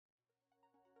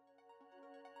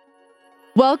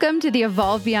Welcome to the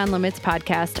Evolve Beyond Limits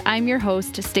podcast. I'm your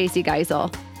host, Stacey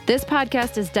Geisel. This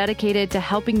podcast is dedicated to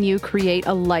helping you create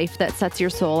a life that sets your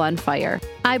soul on fire.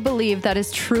 I believe that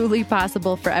is truly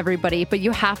possible for everybody, but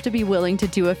you have to be willing to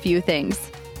do a few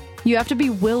things. You have to be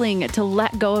willing to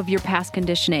let go of your past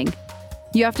conditioning.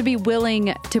 You have to be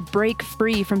willing to break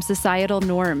free from societal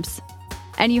norms.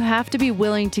 And you have to be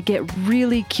willing to get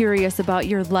really curious about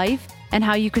your life and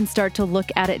how you can start to look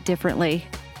at it differently.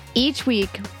 Each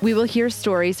week, we will hear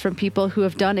stories from people who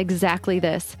have done exactly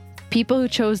this. People who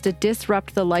chose to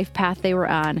disrupt the life path they were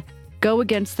on, go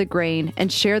against the grain,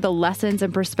 and share the lessons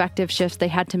and perspective shifts they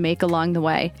had to make along the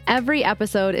way. Every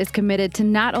episode is committed to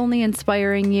not only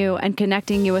inspiring you and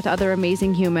connecting you with other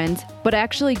amazing humans, but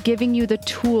actually giving you the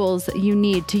tools you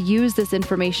need to use this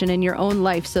information in your own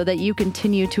life so that you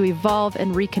continue to evolve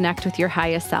and reconnect with your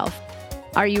highest self.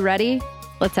 Are you ready?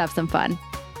 Let's have some fun.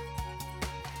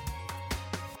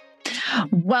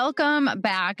 Welcome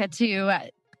back to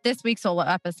this week's solo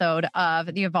episode of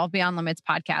the Evolve Beyond Limits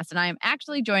podcast. And I am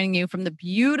actually joining you from the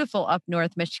beautiful up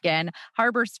north Michigan,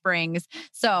 Harbor Springs.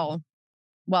 So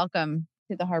welcome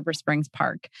to the Harbor Springs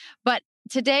Park. But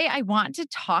today I want to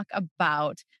talk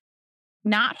about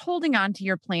not holding on to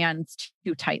your plans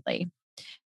too tightly.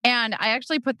 And I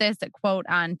actually put this quote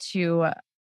onto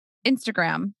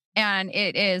Instagram. And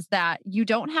it is that you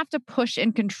don't have to push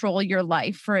and control your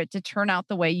life for it to turn out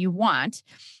the way you want.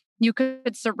 You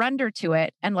could surrender to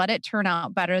it and let it turn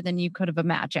out better than you could have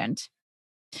imagined.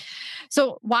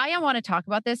 So why I want to talk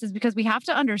about this is because we have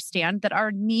to understand that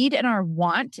our need and our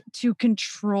want to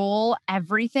control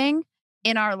everything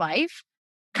in our life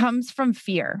comes from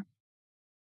fear.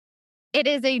 It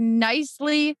is a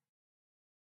nicely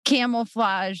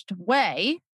camouflaged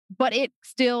way, but it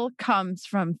still comes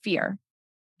from fear.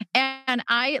 And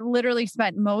I literally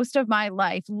spent most of my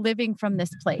life living from this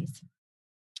place.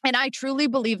 And I truly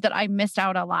believe that I missed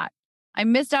out a lot. I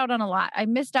missed out on a lot. I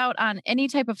missed out on any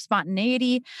type of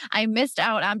spontaneity. I missed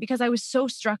out on because I was so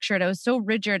structured. I was so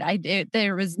rigid.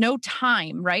 There was no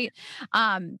time, right?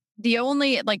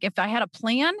 If I had a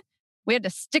plan, we had to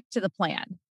stick to the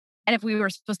plan. And if we were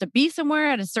supposed to be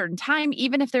somewhere at a certain time,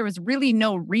 even if there was really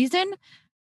no reason,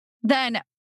 then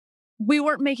we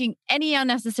weren't making any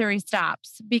unnecessary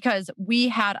stops because we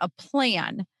had a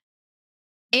plan.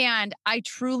 And I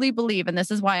truly believe, and this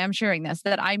is why I'm sharing this,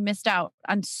 that I missed out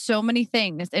on so many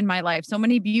things in my life, so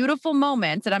many beautiful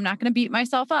moments, and I'm not going to beat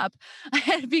myself up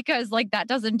because that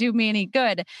doesn't do me any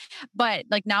good. But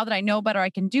now that I know better,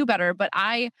 I can do better. But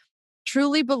I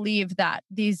truly believe that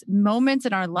these moments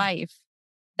in our life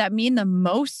that mean the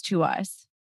most to us,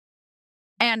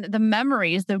 and the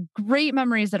memories, the great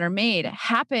memories that are made,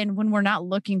 happen when we're not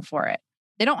looking for it.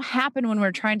 They don't happen when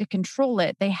we're trying to control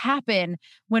it. They happen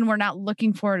when we're not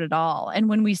looking for it at all. And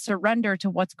when we surrender to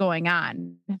what's going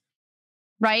on.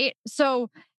 Right?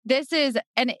 So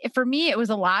and for me, it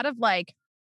was a lot of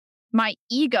my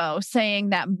ego saying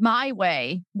that my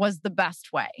way was the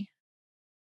best way.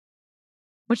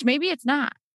 Which maybe it's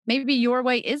not. Maybe your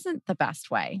way isn't the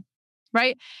best way.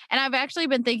 Right. And I've actually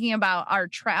been thinking about our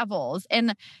travels,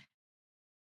 and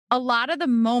a lot of the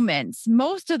moments,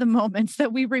 most of the moments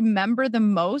that we remember the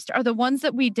most are the ones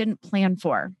that we didn't plan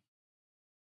for.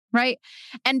 Right.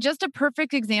 And just a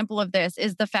perfect example of this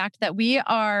is the fact that we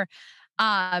was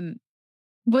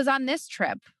on this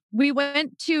trip. We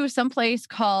went to some place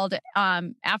called,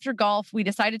 after golf, we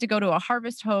decided to go to a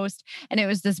Harvest Host, and it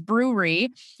was this brewery.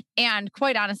 And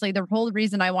quite honestly, the whole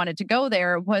reason I wanted to go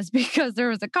there was because there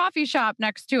was a coffee shop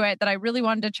next to it that I really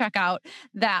wanted to check out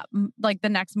the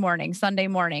next morning, Sunday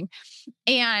morning.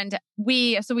 And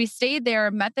we stayed there,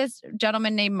 met this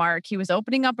gentleman named Mark. He was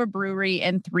opening up a brewery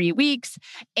in 3 weeks.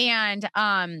 And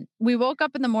we woke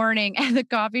up in the morning and the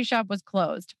coffee shop was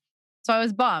closed. So I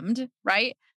was bummed,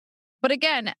 right? But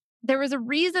again, there was a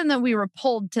reason that we were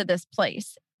pulled to this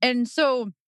place. And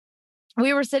so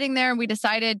we were sitting there and we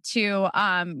decided to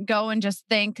go and just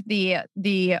thank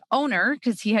the owner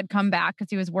because he had come back because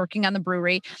he was working on the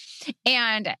brewery.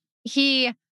 And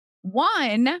he,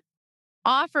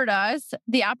 offered us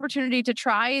the opportunity to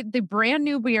try the brand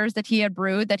new beers that he had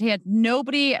brewed that he had no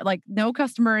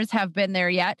customers have been there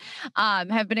yet,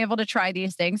 have been able to try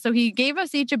these things. So he gave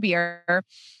us each a beer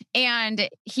and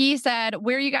he said,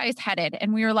 "Where are you guys headed?"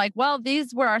 And we were like, "Well,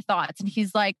 these were our thoughts." And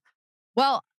he's like,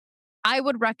 "Well, I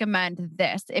would recommend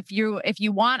this. If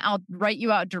you want, I'll write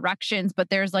you out directions, but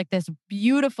there's this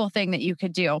beautiful thing that you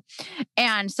could do."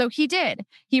 And so he did.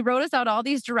 He wrote us out all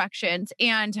these directions,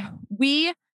 and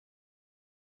we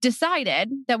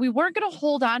decided that we weren't going to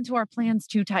hold on to our plans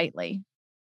too tightly.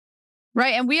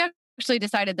 Right. And we actually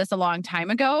decided this a long time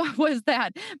ago was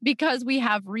that because we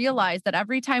have realized that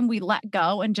every time we let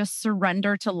go and just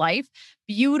surrender to life,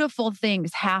 beautiful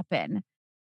things happen.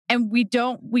 And we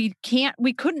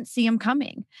couldn't see him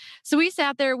coming. So we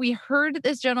sat there, we heard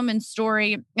this gentleman's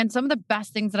story. And some of the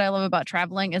best things that I love about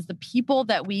traveling is the people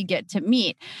that we get to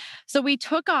meet. So we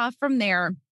took off from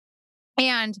there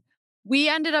and we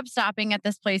ended up stopping at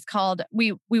this place called,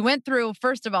 we went through,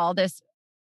 first of all, this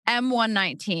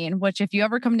M119, which if you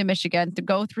ever come to Michigan, to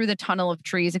go through the tunnel of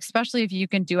trees, especially if you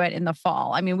can do it in the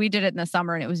fall. I mean, we did it in the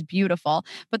summer and it was beautiful,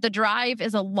 but the drive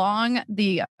is along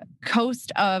the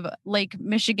coast of Lake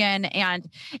Michigan and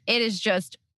it is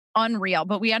just unreal.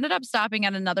 But we ended up stopping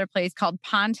at another place called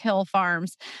Pond Hill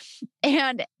Farms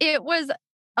and it was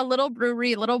a little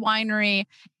brewery, a little winery.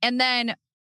 And then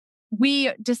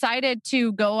we decided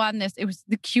to go on this. It was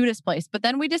the cutest place. But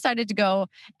then we decided to go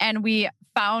and we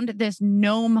found this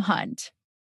gnome hunt.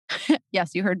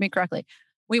 Yes, you heard me correctly.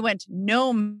 We went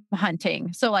gnome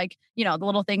hunting. So like, the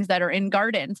little things that are in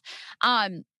gardens.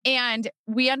 And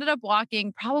we ended up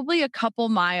walking probably a couple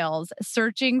miles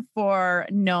searching for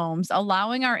gnomes,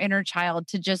 allowing our inner child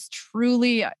to just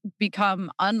truly become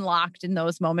unlocked in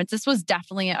those moments. This was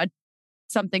definitely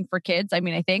something for kids. I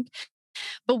mean, I think.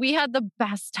 But we had the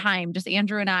best time, just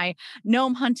Andrew and I,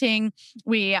 gnome hunting.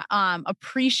 We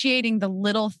appreciating the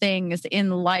little things in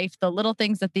life, the little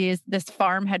things that this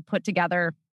farm had put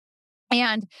together.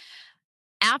 And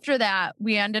after that,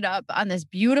 we ended up on this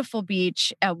beautiful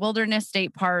beach at Wilderness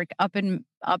State Park up in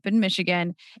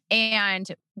Michigan,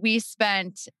 and we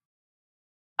spent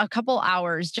a couple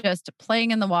hours just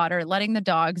playing in the water, letting the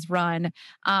dogs run.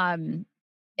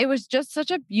 It was just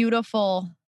such a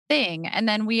beautiful thing. And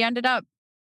then we ended up,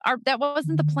 that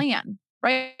wasn't the plan,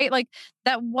 right? Like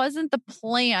that wasn't the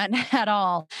plan at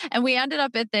all. And we ended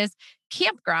up at this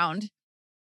campground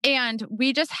and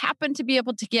we just happened to be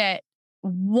able to get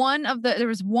there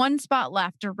was one spot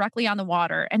left directly on the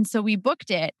water. And so we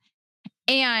booked it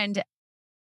and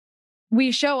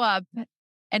we show up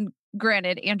and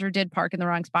granted, Andrew did park in the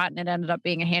wrong spot and it ended up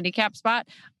being a handicap spot.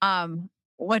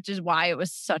 Which is why it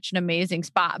was such an amazing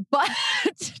spot. But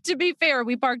to be fair,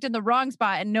 we parked in the wrong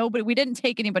spot and we didn't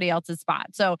take anybody else's spot.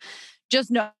 So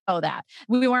just know that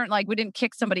we didn't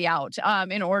kick somebody out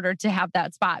in order to have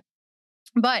that spot.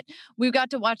 But we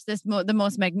got to watch the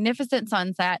most magnificent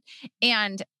sunset.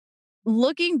 And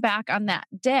looking back on that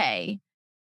day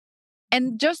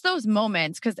and just those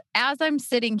moments, because as I'm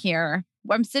sitting here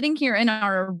in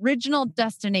our original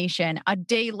destination a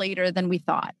day later than we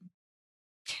thought.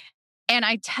 And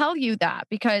I tell you that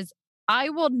because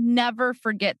I will never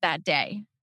forget that day.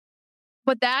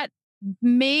 But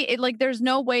there's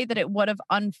no way that it would have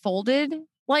unfolded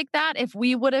like that if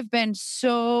we would have been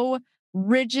so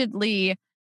rigidly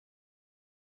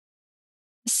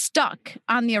stuck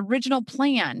on the original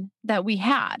plan that we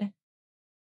had.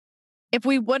 If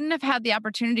we wouldn't have had the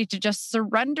opportunity to just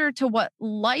surrender to what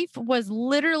life was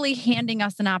literally handing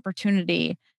us an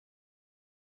opportunity.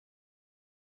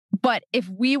 But if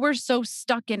we were so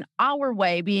stuck in our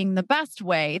way being the best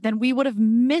way, then we would have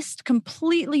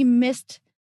completely missed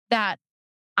that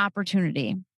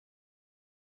opportunity.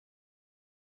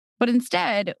 But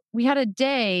instead, we had a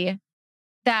day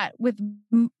that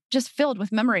just filled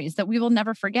with memories that we will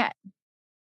never forget.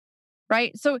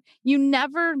 Right? So you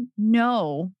never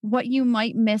know what you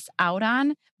might miss out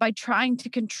on by trying to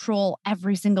control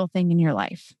every single thing in your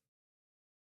life.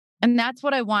 And that's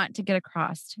what I want to get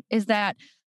across is that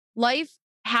life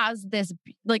has this,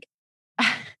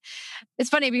 it's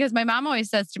funny because my mom always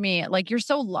says to me, you're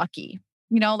so lucky,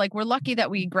 we're lucky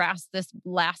that we grasped this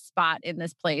last spot in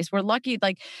this place. We're lucky,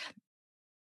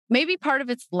 maybe part of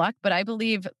it's luck, but I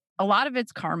believe a lot of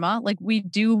it's karma. We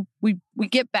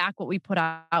get back what we put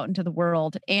out into the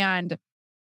world. And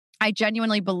I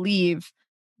genuinely believe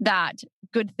that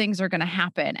good things are going to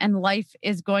happen and life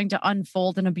is going to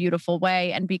unfold in a beautiful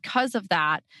way. And because of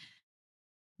that,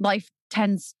 life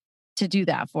tends to do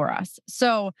that for us.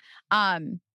 So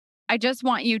I just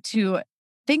want you to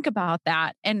think about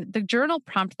that. And the journal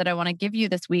prompt that I want to give you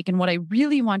this week and what I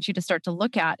really want you to start to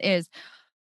look at is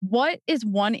what is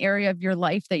one area of your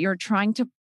life that you're trying to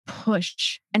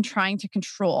push and trying to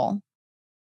control?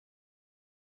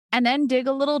 And then dig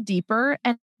a little deeper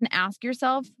and ask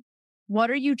yourself, what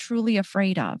are you truly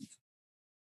afraid of?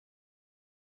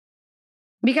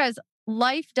 Because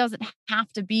life doesn't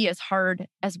have to be as hard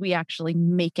as we actually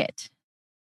make it.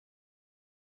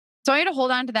 So I had to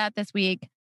hold on to that this week.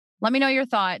 Let me know your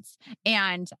thoughts.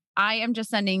 And I am just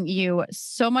sending you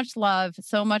so much love,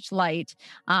 so much light.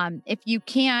 If you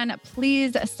can,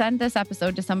 please send this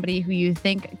episode to somebody who you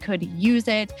think could use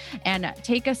it, and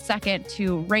take a second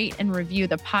to rate and review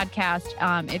the podcast.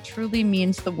 It truly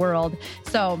means the world.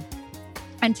 So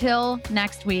until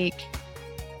next week,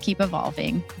 keep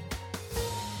evolving.